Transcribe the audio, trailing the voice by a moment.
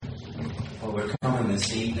Well, we're coming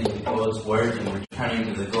this evening to God's Word, and we're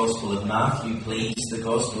turning to the Gospel of Matthew, please. The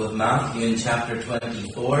Gospel of Matthew in chapter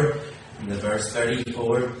 24, in the verse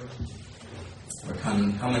 34. We're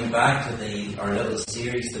coming back to our little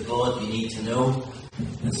series, The God You Need to Know.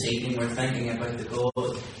 This evening we're thinking about the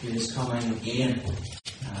God who is coming again.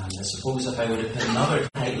 And I suppose if I would have put another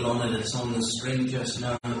title on it, it's on the screen just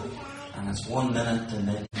now, and it's 1 minute to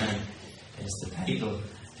midnight, is the title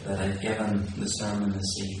that I've given the sermon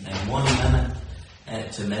this evening. 1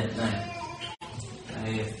 minute to midnight.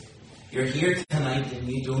 If you're here tonight and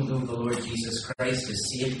you don't know the Lord Jesus Christ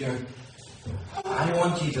as Saviour, I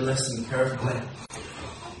want you to listen carefully,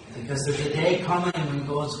 because there's a day coming when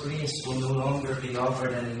God's grace will no longer be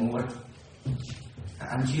offered anymore,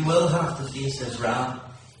 and you will have to face His wrath.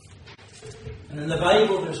 And in the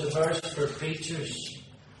Bible there's a verse for preachers,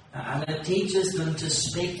 and it teaches them to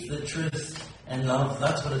speak the truth in love.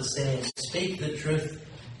 That's what it says. Speak the truth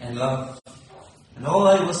in love. And all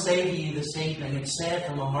I will say to you this evening, it's said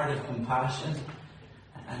from a heart of compassion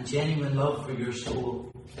and genuine love for your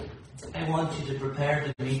soul. I want you to prepare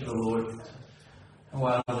to meet the Lord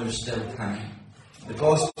while there's still time. The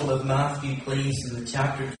Gospel of Matthew, please, in the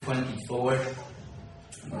chapter 24.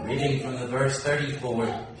 We're reading from the verse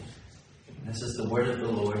 34. This is the word of the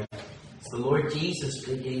Lord. It's the Lord Jesus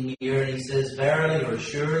speaking here, and He says, "Verily or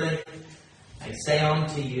surely, I say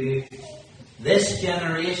unto you, this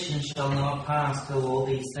generation shall not pass till all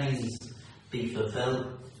these things be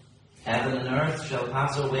fulfilled. Heaven and earth shall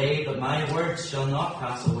pass away, but my words shall not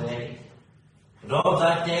pass away. But of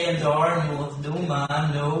that day and hour knoweth no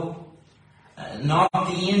man, no, not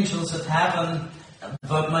the angels of heaven,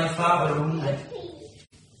 but my Father only.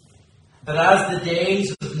 But as the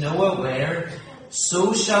days of Noah were,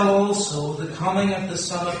 so shall also the coming of the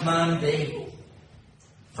Son of Man be.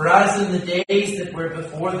 For as in the days that were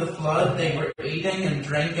before the flood, they were eating and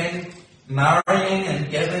drinking, marrying and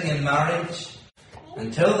giving in marriage,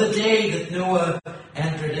 until the day that Noah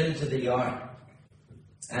entered into the ark,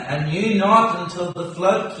 and knew not until the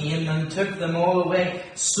flood came and took them all away,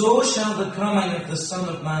 so shall the coming of the Son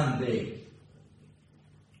of Man be.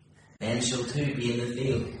 Then shall two be in the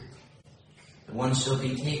field, the one shall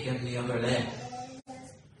be taken, the other left.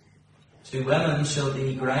 Two women shall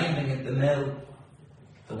be grinding at the mill,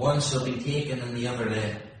 the one shall be taken and the other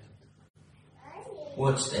left.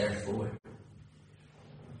 Watch therefore,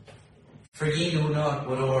 for ye know not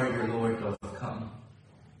what hour your Lord doth come.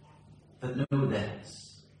 But know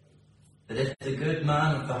this, that if the good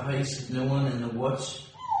man of the house had known in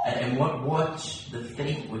what watch the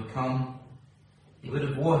thief would come, he would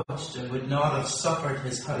have watched and would not have suffered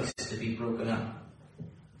his house to be broken up.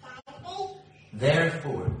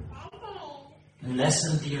 Therefore,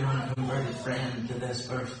 listen to your unconverted friend to this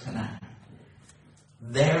verse tonight.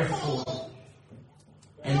 Therefore,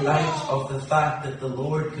 in light of the fact that the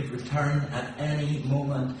Lord could return at any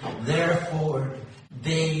moment, therefore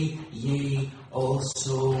be ye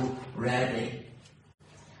also ready.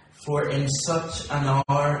 For in such an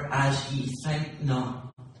hour as ye think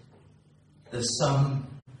not, the Son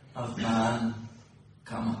of Man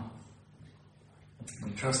cometh."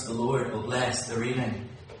 We trust the Lord will bless the reading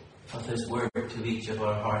of His word to each of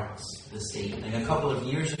our hearts this evening. A couple of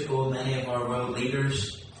years ago, many of our world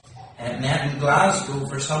leaders met in Glasgow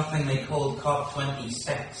for something they called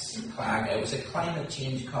COP26 in Glasgow. It was a climate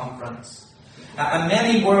change conference. And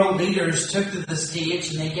many world leaders took to the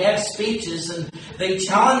stage and they gave speeches and they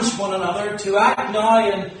challenged one another to act now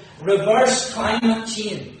and reverse climate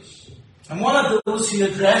change. And one of those who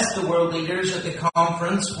addressed the world leaders at the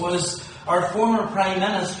conference was our former Prime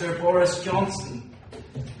Minister, Boris Johnson.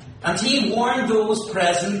 And he warned those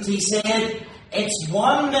present, he said, "It's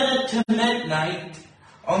 1 minute to midnight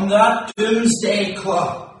on that doomsday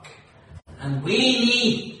clock, and we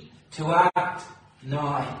need to act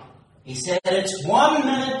now." He said, "It's 1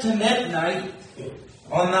 minute to midnight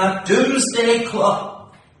on that doomsday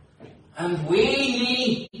clock, and we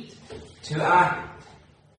need to act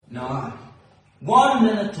now." 1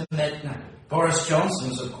 minute to midnight. Boris Johnson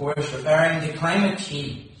was, of course, referring to climate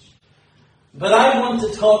change. But I want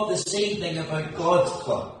to talk this evening about God's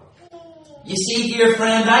clock. You see, dear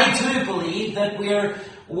friend, I too believe that we're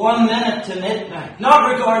 1 minute to midnight.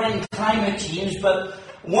 Not regarding climate change, but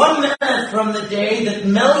 1 minute from the day that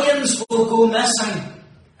millions will go missing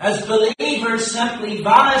as believers simply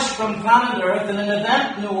vanish from planet Earth in an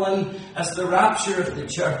event known as the rapture of the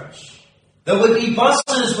church. There will be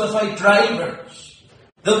buses without drivers.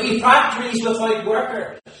 There will be factories without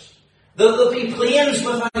workers. There will be planes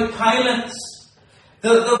without pilots.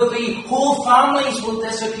 There will be whole families will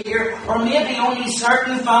disappear, or maybe only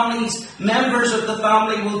certain families, members of the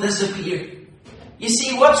family will disappear. You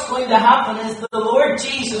see, what's going to happen is that the Lord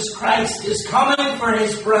Jesus Christ is coming for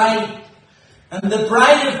his bride, and the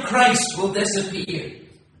bride of Christ will disappear.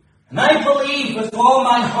 And I believe with all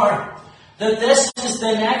my heart that this is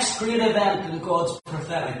the next great event in God's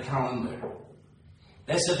prophetic calendar.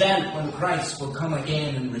 This event when Christ will come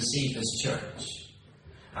again and receive his church.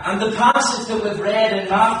 And the passage that we've read in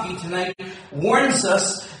Matthew tonight warns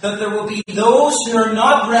us that there will be those who are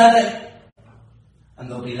not ready,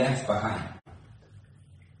 and they'll be left behind.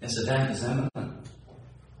 This event is imminent.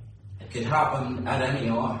 It could happen at any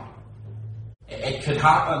hour. It could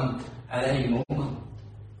happen at any moment.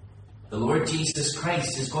 The Lord Jesus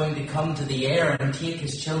Christ is going to come to the air and take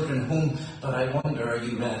his children home, but I wonder, are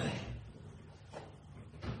you ready?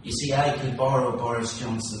 You see, I could borrow Boris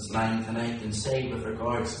Johnson's line tonight and say with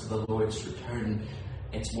regards to the Lord's return,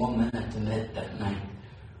 it's 1 minute to midnight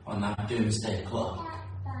on that doomsday clock,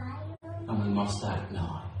 and we must act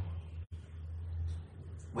now.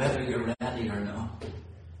 Whether you're ready or not,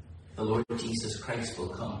 the Lord Jesus Christ will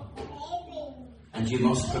come. And you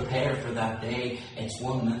must prepare for that day. It's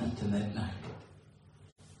 1 minute to midnight.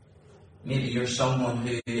 Maybe you're someone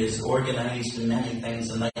who is organised in many things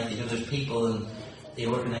in life. You know, there's people and they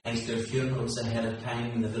organise their funerals ahead of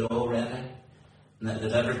time and they've it all ready. And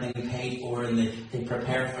they've everything paid for and they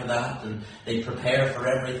prepare for that and they prepare for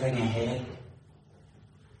everything ahead.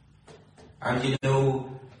 And you know,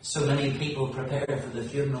 so many people prepare for the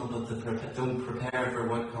funeral, but they don't prepare for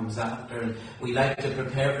what comes after. And we like to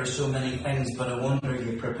prepare for so many things, but I wonder if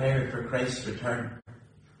you're prepared for Christ's return.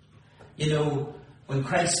 You know, when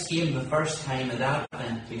Christ came the first time at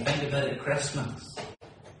Advent, we think about it at Christmas.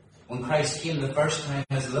 When Christ came the first time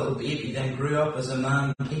as a little baby, then grew up as a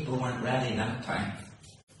man, people weren't ready that time.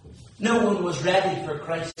 No one was ready for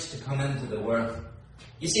Christ to come into the world.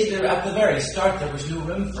 You see, at the very start, there was no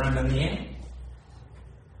room for him in the end.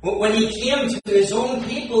 When he came to his own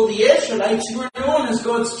people, the Israelites, who were known as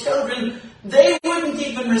God's children, they wouldn't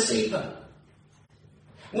even receive him.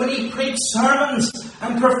 When he preached sermons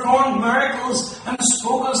and performed miracles and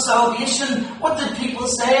spoke of salvation, what did people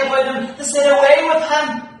say about him? They said, away with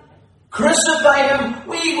him. Crucify him.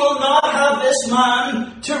 We will not have this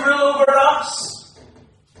man to rule over us.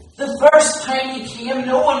 The first time he came,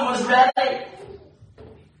 no one was ready.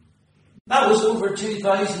 That was over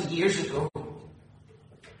 2,000 years ago.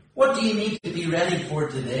 What do you need to be ready for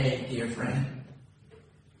today, dear friend?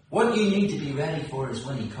 What you need to be ready for is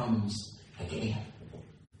when he comes again.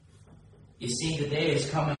 You see, the day is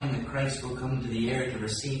coming that Christ will come to the air to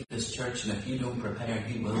receive his church, and if you don't prepare,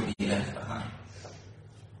 you will be left behind.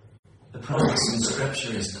 The promise in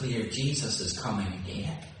Scripture is clear. Jesus is coming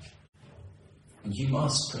again. And you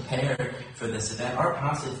must prepare for this event. Our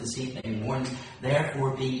passage this evening warns,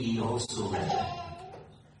 therefore be ye also ready.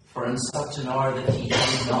 For in such an hour that ye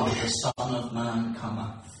know not, the Son of Man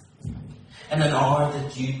cometh. In an hour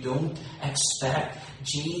that you don't expect,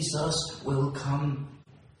 Jesus will come.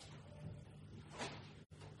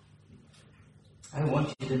 I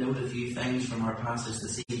want you to note a few things from our passage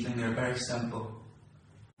this evening. They're very simple,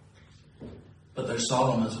 but they're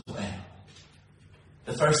solemn as well.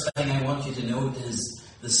 The first thing I want you to note is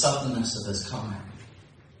the suddenness of his coming.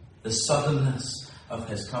 The suddenness of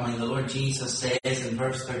his coming. The Lord Jesus says in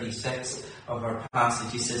verse 36 of our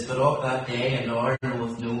passage, he says, but of that day and hour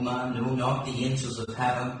knoweth no man, no, not the angels of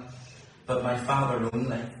heaven, but my Father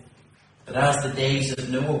only. But as the days of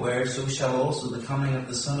Noah were, so shall also the coming of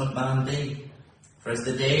the Son of Man be. For as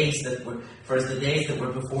the days that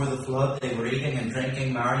were before the flood, they were eating and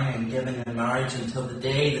drinking, marrying and giving in marriage, until the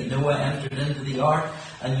day that Noah entered into the ark,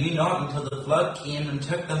 and knew not until the flood came and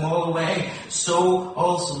took them all away. So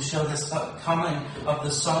also shall the coming of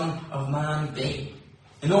the Son of Man be.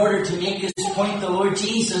 In order to make his point, the Lord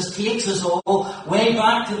Jesus takes us all way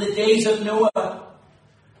back to the days of Noah.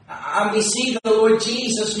 And we see the Lord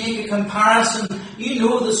Jesus make a comparison. You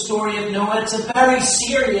know the story of Noah. It's a very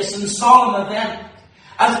serious and solemn event,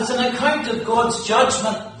 as it's an account of God's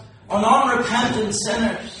judgment on unrepentant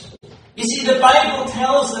sinners. You see, the Bible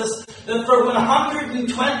tells us that for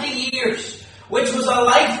 120 years, which was a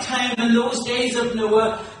lifetime in those days of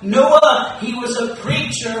Noah, he was a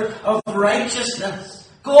preacher of righteousness.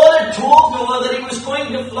 God had told Noah that he was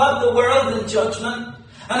going to flood the world in judgment,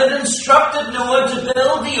 and had instructed Noah to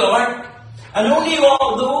build the ark, and only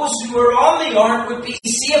all those who were on the ark would be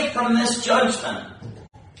saved from this judgment.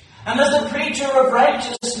 And as a preacher of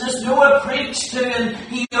righteousness, Noah preached to and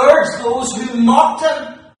he urged those who mocked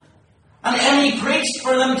him. And he preached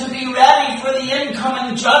for them to be ready for the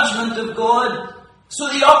incoming judgment of God. So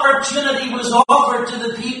the opportunity was offered to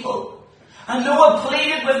the people. And Noah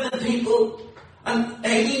pleaded with the people. And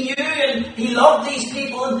he knew and he loved these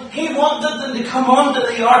people and he wanted them to come onto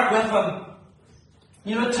the ark with him.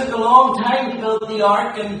 You know, it took a long time to build the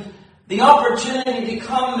ark, and the opportunity to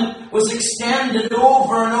come was extended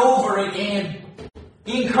over and over again.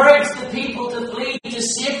 He encouraged the people to flee to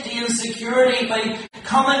safety and security by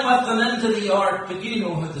coming with them into the ark. But you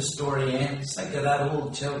know how the story ends. Think of that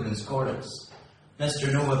old children's chorus.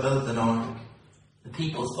 Mr. Noah built an ark. The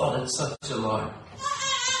people thought it such a lark.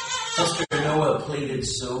 Mr. Noah pleaded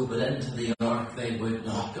so, but into the ark they would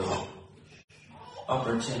not go.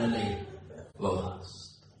 Opportunity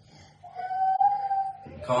lost.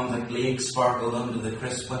 Convict Lake sparkled under the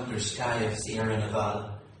crisp winter sky of Sierra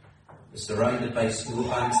Nevada. It was surrounded by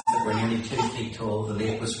snowbanks that were nearly 2 feet tall. The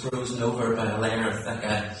lake was frozen over by a layer of thick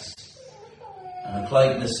ice. On a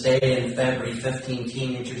cloudless day in February, 15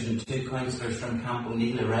 teenagers and 2 counsellors from Camp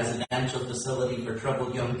O'Neill, a residential facility for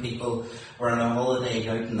troubled young people, were on a holiday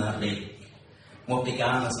out in that lake. What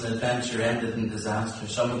began as an adventure ended in disaster.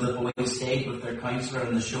 Some of the boys stayed with their counsellor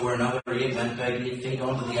on the shore, another 8 went out 8 feet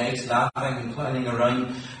onto the ice, laughing and clowning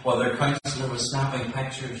around while their counsellor was snapping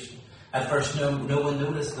pictures. At first, no one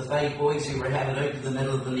noticed the 5 boys who were headed out to the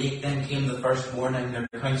middle of the lake. Then came the first morning. Their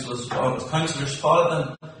counsellor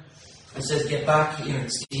spotted them and said, "Get back here,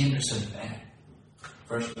 it's dangerous out there."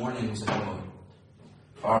 First morning was ignored.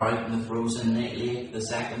 Far out in the frozen lake, the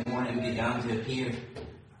second morning began to appear.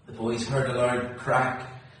 The boys heard a loud crack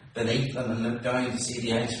beneath them and looked down to see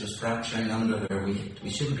the ice was fracturing under their weight. "We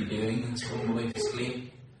shouldn't be doing this," one boy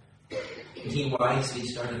exclaimed. And he wisely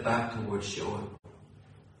started back towards shore.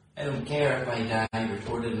 "I don't care if I die,"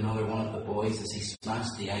 retorted another one of the boys as he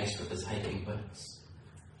smashed the ice with his hiking boots.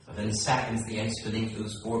 Within seconds, the ice beneath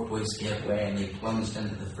those 4 boys gave way and they plunged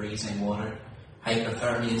into the freezing water.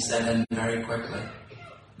 Hypothermia set in very quickly.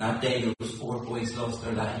 That day, those 4 boys lost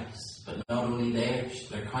their lives. But not only theirs,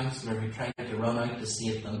 their counsellor who tried to run out to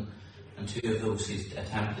save them, and 2 of those who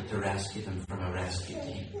attempted to rescue them from a rescue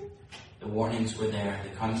team. The warnings were there, the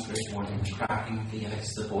counsellor's warning, the cracking of the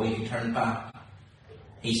ice, the boy who turned back.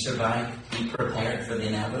 He survived, he prepared for the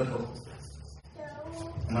inevitable.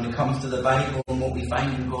 And when it comes to the Bible and what we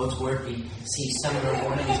find in God's Word, we see similar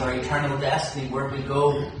warnings. Our eternal destiny, where we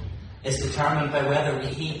go, is determined by whether we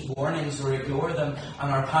heed warnings or ignore them.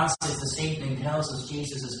 And our passage this evening tells us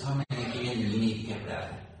Jesus is coming again and you need to get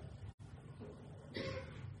ready.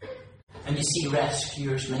 And you see,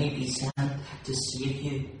 rescuers may be sent to save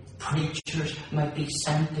you. Preachers might be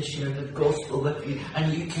sent to share the gospel with you,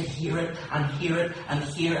 and you could hear it and hear it and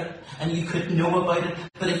hear it, and you could know about it,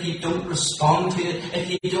 but if you don't respond to it, if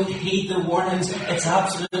you don't heed the warnings, it's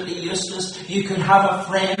absolutely useless. You can have a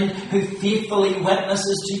friend who faithfully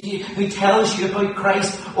witnesses to you, who tells you about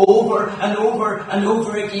Christ over and over and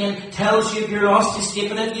over again, tells you of your lost estate,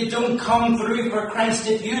 but if you don't come through for Christ,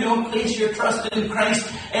 if you don't place your trust in Christ,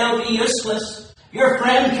 it'll be useless. Your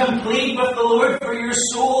friend can plead with the Lord for your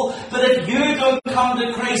soul, but if you don't come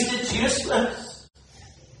to Christ, it's useless.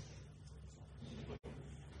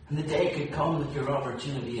 And the day could come that your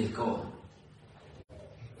opportunity is gone.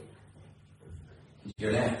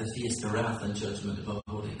 You're left to face the wrath and judgment of a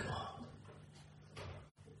holy God.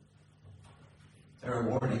 There are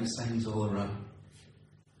warning signs all around.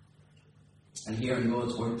 And here in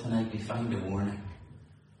God's Word tonight we find a warning.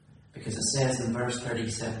 Because it says in verse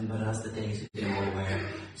 37, "But as the days of Noah were,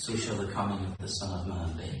 so shall the coming of the Son of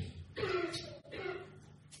Man be."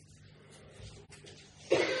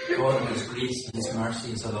 God in His grace and His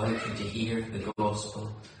mercy has allowed you to hear the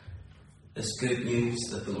gospel. This good news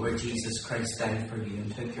that the Lord Jesus Christ died for you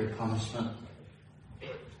and took your punishment.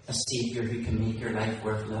 A Saviour who can make your life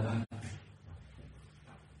worth living.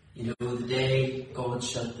 You know, the day God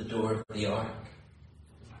shut the door of the ark,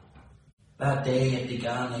 that day it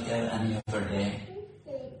began like any other day.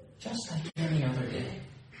 Just like any other day.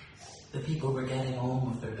 The people were getting on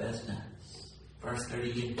with their business. Verse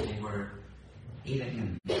 38, they were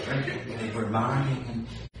eating and drinking. They were marrying and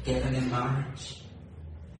giving in marriage.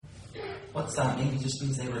 What's that mean? It just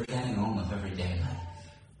means they were getting on with everyday life.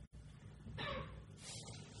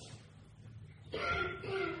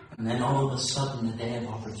 And then all of a sudden the day of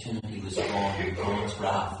opportunity was gone and God's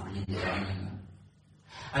wrath rained down on them.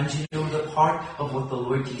 And you know, the part of what the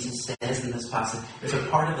Lord Jesus says in this passage, there's a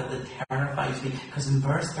part of it that terrifies me. Because in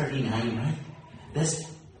verse 39, right, this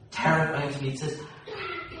terrifies me. It says,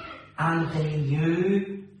 "And they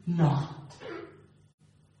knew not."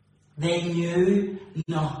 They knew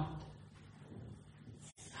not.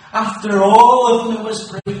 After all of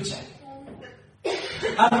Noah's preaching,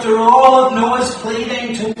 after all of Noah's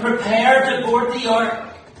pleading to prepare to board the ark,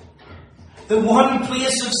 the one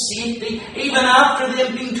place of safety, even after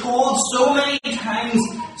they've been told so many times,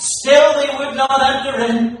 still they would not enter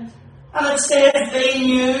in. And it says they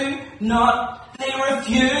knew not. They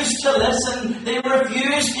refused to listen. They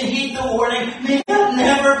refused to heed the warning. May that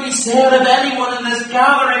never be said of anyone in this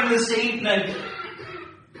gathering this evening.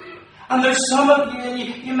 And there's some of you,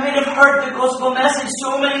 and you might have heard the gospel message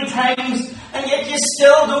so many times, and yet you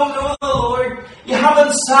still don't know the Lord. You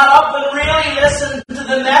haven't sat up and really listened to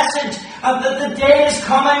the message of that the day is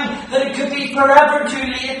coming, that it could be forever too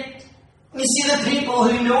late. You see, the people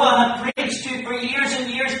who Noah had preached to for years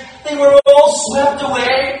and years, they were all swept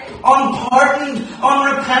away, unpardoned,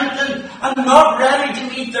 unrepentant, and not ready to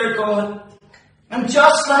meet their God. And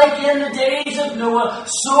just like in the days of Noah,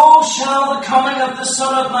 so shall the coming of the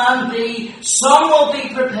Son of Man be. Some will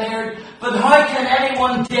be prepared, but how can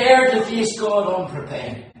anyone dare to face God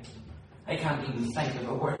unprepared? I can't even think of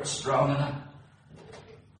a word strong enough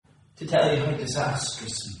to tell you how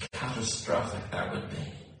disastrous and catastrophic that would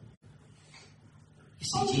be. You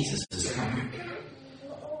see, Jesus is coming.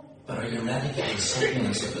 But are you ready for the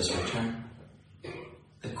suddenness of His return?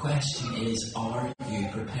 The question is, are you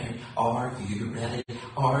prepared? Are you ready?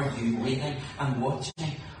 Are you waiting and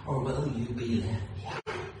watching? Or will you be led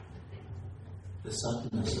behind the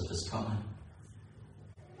suddenness of His coming?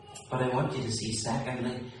 But I want you to see,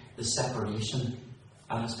 secondly, the separation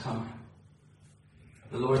at His coming.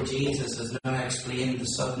 The Lord Jesus has now explained the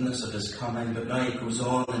suddenness of His coming, but now He goes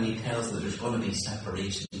on and He tells that there's going to be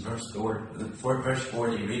separation. Verse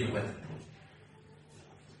 40, read it with me.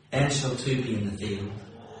 Then shall two be in the field.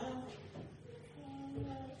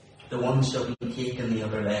 The one shall be taken, the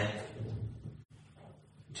other left.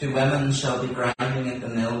 Two women shall be grinding at the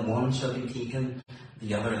mill, one shall be taken,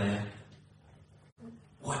 the other left.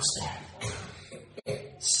 What's that?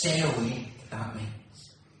 Stay away, that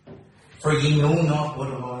means. For ye know not what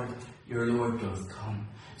hour your Lord doth come.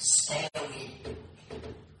 Stay away.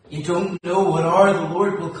 You don't know what hour the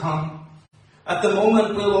Lord will come. At the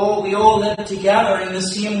moment, we all live together in the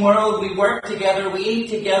same world. We work together, we eat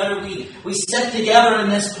together, we sit together in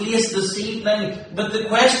this place this evening. But the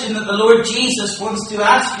question that the Lord Jesus wants to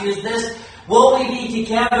ask you is this: will we be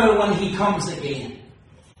together when He comes again?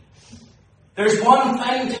 There's one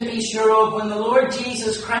thing to be sure of: when the Lord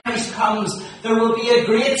Jesus Christ comes, there will be a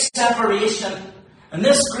great separation. And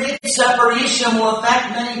this great separation will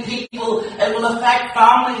affect many people. It will affect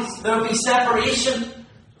families. There will be separation.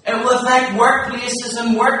 It will affect workplaces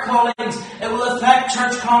and work callings. It will affect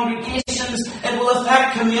church congregations. It will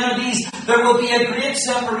affect communities. There will be a great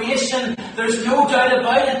separation. There's no doubt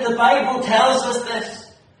about it. The Bible tells us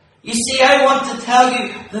this. You see, I want to tell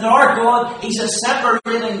you that our God, He's a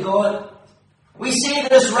separating God. We see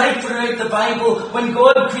this right throughout the Bible. When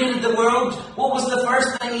God created the world, what was the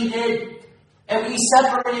first thing He did? And He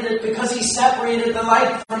separated, because He separated the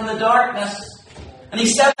light from the darkness. And He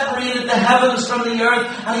separated the heavens from the earth,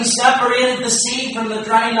 and He separated the sea from the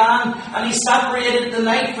dry land, and He separated the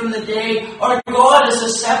night from the day. Our God is a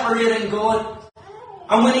separating God.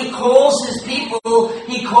 And when He calls His people,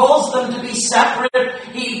 He calls them to be separate.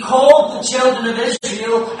 He called the children of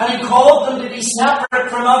Israel, and He called them to be separate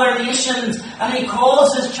from other nations. And He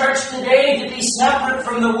calls His church today to be separate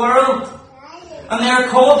from the world. And they are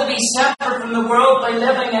called to be separate from the world by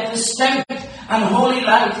living a distinct and holy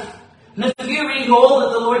life. And if you read all that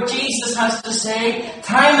the Lord Jesus has to say,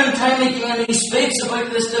 time and time again He speaks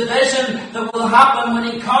about this division that will happen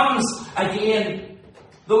when He comes again.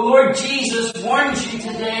 The Lord Jesus warns you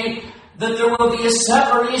today that there will be a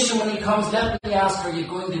separation when He comes. Let me ask, are you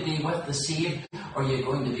going to be with the saved, or are you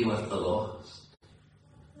going to be with the lost?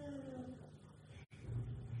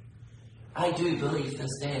 I do believe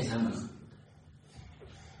this day is imminent.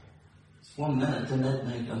 It's 1 minute to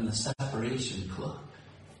midnight on the separation clock.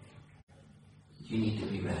 You need to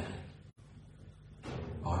be ready.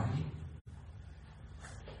 Are you?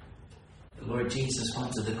 The Lord Jesus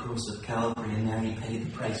went to the cross of Calvary, and there He paid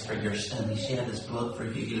the price for your sin. He shed His blood for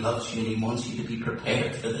you. He loves you, and He wants you to be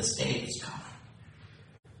prepared for this day that's coming.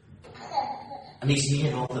 And He's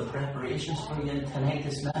made all the preparations for you. And tonight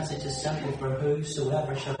this message is simple: for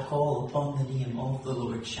whosoever shall call upon the name of the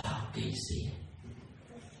Lord shall be saved.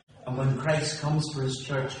 And when Christ comes for His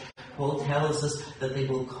church, Paul tells us that they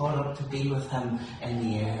will caught up to be with Him in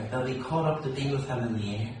the air. They'll be caught up to be with Him in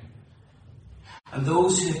the air. And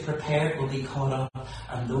those who have prepared will be caught up,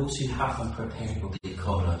 and those who haven't prepared will be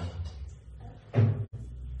caught up.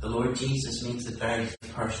 The Lord Jesus makes it very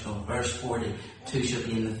personal. Verse 40, two shall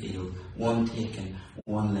be in the field, one taken,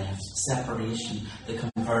 one left. Separation. The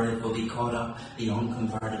converted will be caught up, the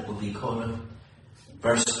unconverted will be caught up.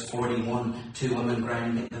 Verse 41, 2 women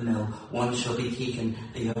grinding in the mill, one shall be taken,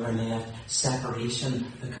 the other left.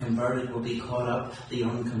 Separation, the converted will be caught up, the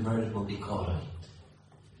unconverted will be caught out.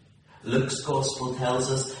 Luke's Gospel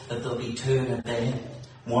tells us that there'll be 2 in a bed.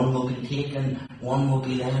 One will be taken, one will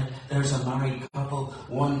be left. There's a married couple,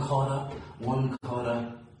 one caught up, one caught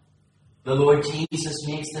out. The Lord Jesus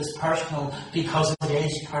makes this personal because it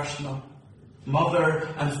is personal. Mother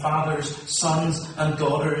and fathers, sons and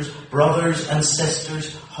daughters, brothers and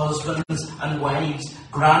sisters, husbands and wives,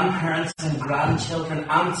 grandparents and grandchildren,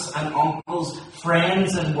 aunts and uncles,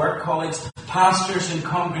 friends and work colleagues, pastors and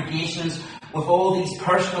congregations, with all these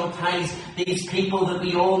personal ties, these people that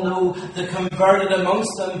we all know, the converted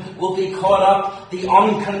amongst them will be caught up, the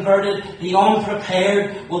unconverted, the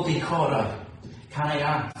unprepared will be caught up. Can I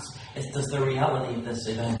ask, does the reality of this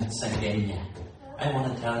event sink in yet? I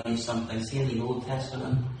want to tell you something. See, in the Old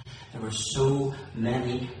Testament, there were so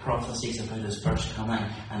many prophecies about His first coming,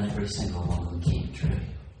 and every single one of them came true.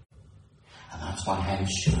 And that's why I'm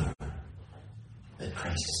sure that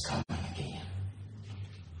Christ is coming again.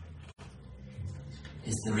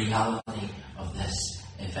 Is the reality of this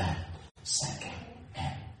event sinking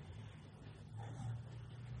in?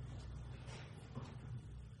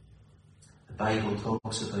 The Bible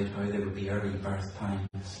talks about how there would be early birth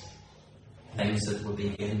pangs. Things that will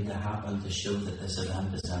begin to happen to show that this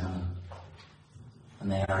event is imminent.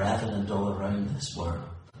 And they are evident all around this world.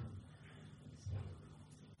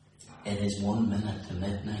 It is 1 minute to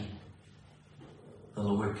midnight. The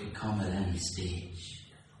Lord could come at any stage.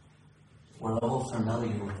 We're all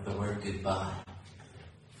familiar with the word goodbye.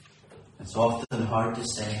 It's often hard to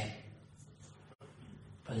say,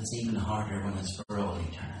 but it's even harder when it's for all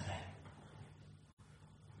eternity.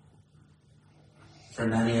 For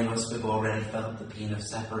many of us, we've already felt the pain of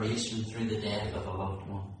separation through the death of a loved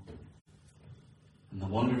one. And the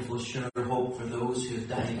wonderful sure hope for those who have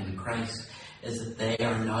died in Christ is that they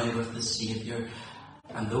are now with the Saviour,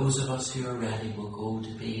 and those of us who are ready will go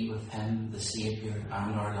to be with Him, the Saviour,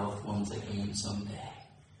 and our loved ones again someday.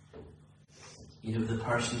 You know, the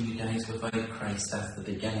person who dies without Christ, that's the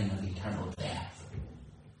beginning of eternal death,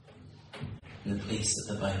 in the place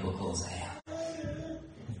that the Bible calls hell.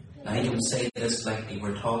 Now, I don't say this lightly.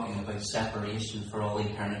 We're talking about separation for all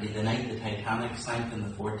eternity. The night the Titanic sank on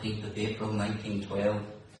the 14th of April 1912,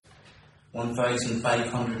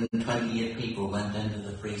 1,528 people went into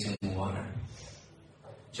the freezing water.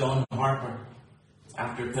 John Harper,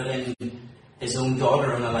 after putting his own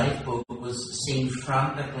daughter in a lifeboat, was seen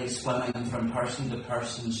frantically swimming from person to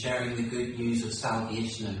person, sharing the good news of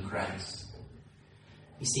salvation in Christ.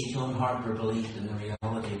 You see, John Harper believed in the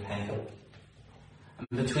reality of heaven.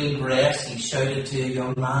 And between breaths, he shouted to a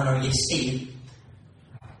young man, "Are you saved?"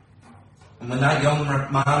 And when that young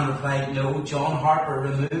man replied no, John Harper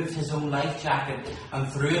removed his own life jacket and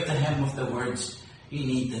threw it to him with the words, "You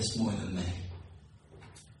need this more than me."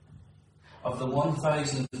 Of the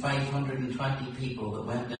 1,520 people that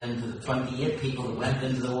went into the 28 people that went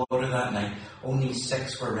into the water that night, only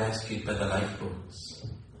 6 were rescued by the lifeboats.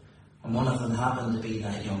 And one of them happened to be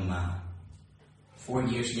that young man. 4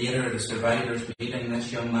 years later, at a survivors' meeting,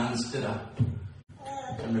 this young man stood up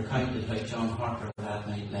and recounted how John Harper that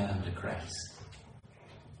night led him to Christ.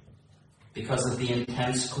 Because of the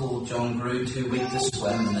intense cold, John grew too weak to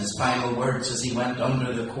swim, and his final words as he went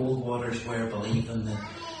under the cold waters were, believe in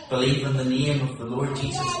the name of the Lord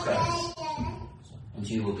Jesus Christ, and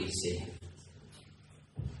you will be saved.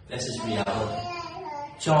 This is reality.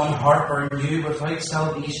 John Harper knew without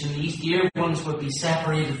salvation, these dear ones would be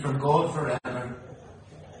separated from God forever.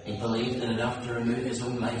 He believed that he'd have to remove his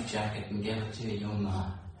own life jacket and give it to a young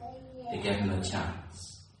man to give him a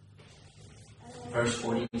chance. Verse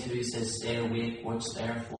 42 says, "Stay awake, watch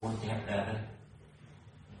therefore, get ready."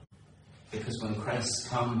 Because when Christ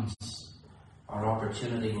comes, our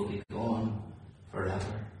opportunity will be gone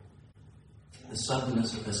forever. The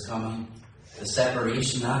suddenness of His coming, the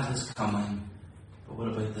separation at His coming, but what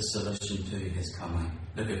about the solution to His coming?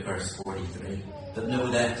 Look at verse 43. "But know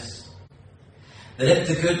this, that if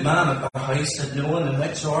the good man of the house had known in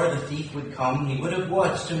which hour the thief would come, he would have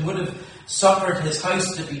watched and would have suffered his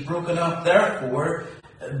house to be broken up. Therefore,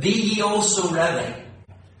 be ye also ready.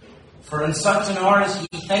 For in such an hour as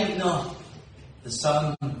ye think not, the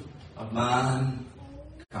Son of Man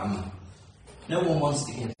cometh." No one wants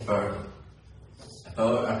to get burgled.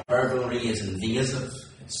 A burglary is invasive,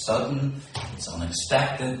 it's sudden, it's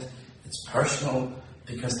unexpected, it's personal,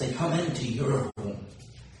 because they come into your home.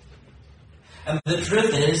 And the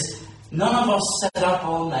truth is, none of us sit up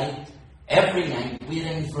all night, every night,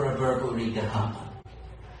 waiting for a burglary to happen.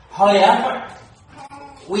 However,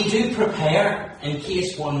 we do prepare in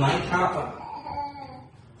case one might happen.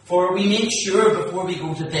 For we make sure before we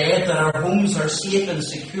go to bed that our homes are safe and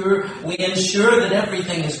secure. We ensure that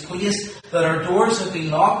everything is placed, that our doors have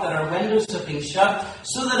been locked, that our windows have been shut,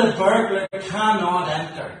 so that a burglar cannot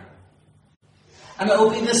enter. And it will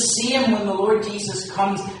be the same when the Lord Jesus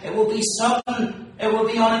comes. It will be sudden, it will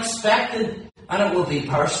be unexpected, and it will be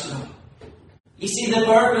personal. You see, the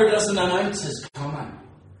burglar doesn't announce his coming,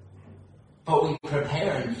 but we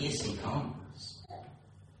prepare in case he comes.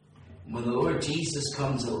 When the Lord Jesus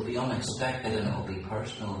comes, it will be unexpected and it will be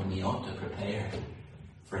personal, and we ought to prepare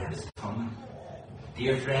for his coming.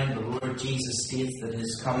 Dear friend, the Lord Jesus states that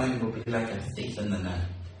his coming will be like a thief in the night.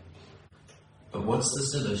 But what's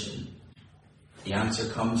the solution? The answer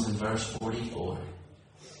comes in verse 44.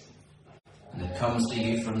 And it comes to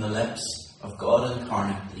you from the lips of God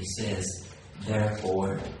incarnate. He says,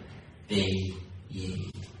 therefore be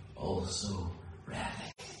ye also ready.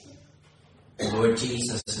 The Lord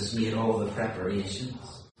Jesus has made all the preparations.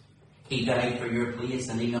 He died for your place,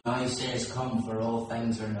 and he now says, come, for all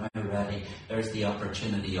things are now ready. There's the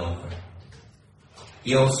opportunity offered.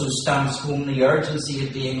 He also stamps home the urgency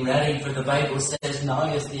of being ready, for the Bible says,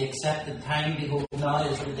 now is the accepted time, behold, now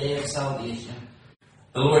is the day of salvation.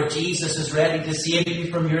 The Lord Jesus is ready to save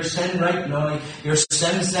you from your sin right now. Your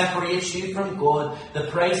sin separates you from God. The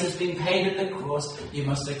price has been paid at the cross. You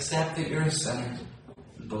must accept that you're a sinner.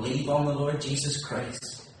 Believe on the Lord Jesus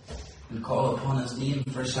Christ and call upon his name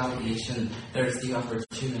for salvation. There's the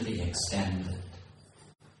opportunity extended.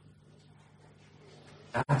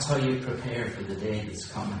 That's how you prepare for the day that's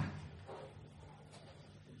coming.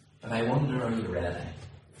 But I wonder, are you ready?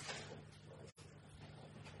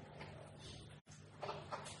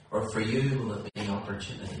 Or for you, will it be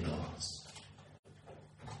opportunity lost?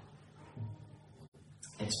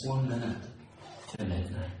 It's 1 minute to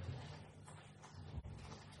midnight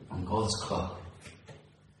on God's clock,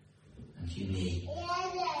 and you need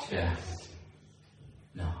to act.